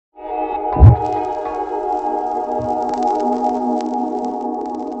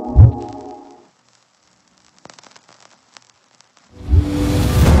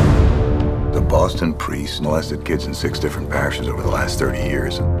Protestant priest molested kids in 6 different parishes over the last 30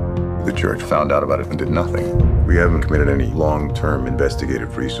 years. The church found out about it and did nothing. We haven't committed any long-term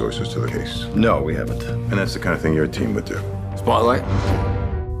investigative resources to the case. No, we haven't. And that's the kind of thing your team would do. Spotlight?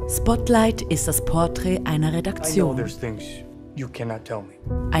 Spotlight ist das Porträt einer Redaktion, You cannot tell me.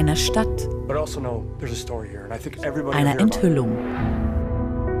 einer Stadt, But also know there's a story here, and I think everybody einer Enthüllung.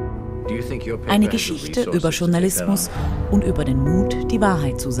 Eine Geschichte über Journalismus und über den Mut, die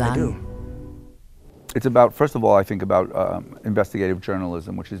Wahrheit zu sagen. It's about, first of all, I think about investigative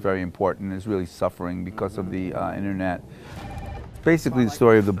journalism, which is very important and is really suffering because of the internet. Basically the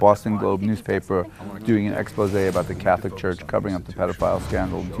story of the Boston Globe newspaper doing an expose about the Catholic Church covering up the pedophile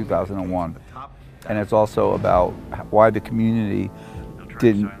scandal in 2001. And it's also about why the community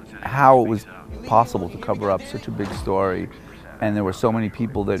how it was possible to cover up such a big story. And there were so many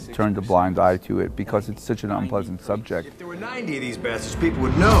people that turned a blind eye to it because it's such an unpleasant subject. If there were 90 of these bastards, people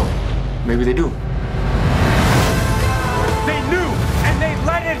would know. Maybe they do. They knew, and they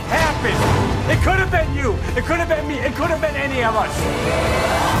let it happen. It could have been you. It could have been me. It could have been any of us.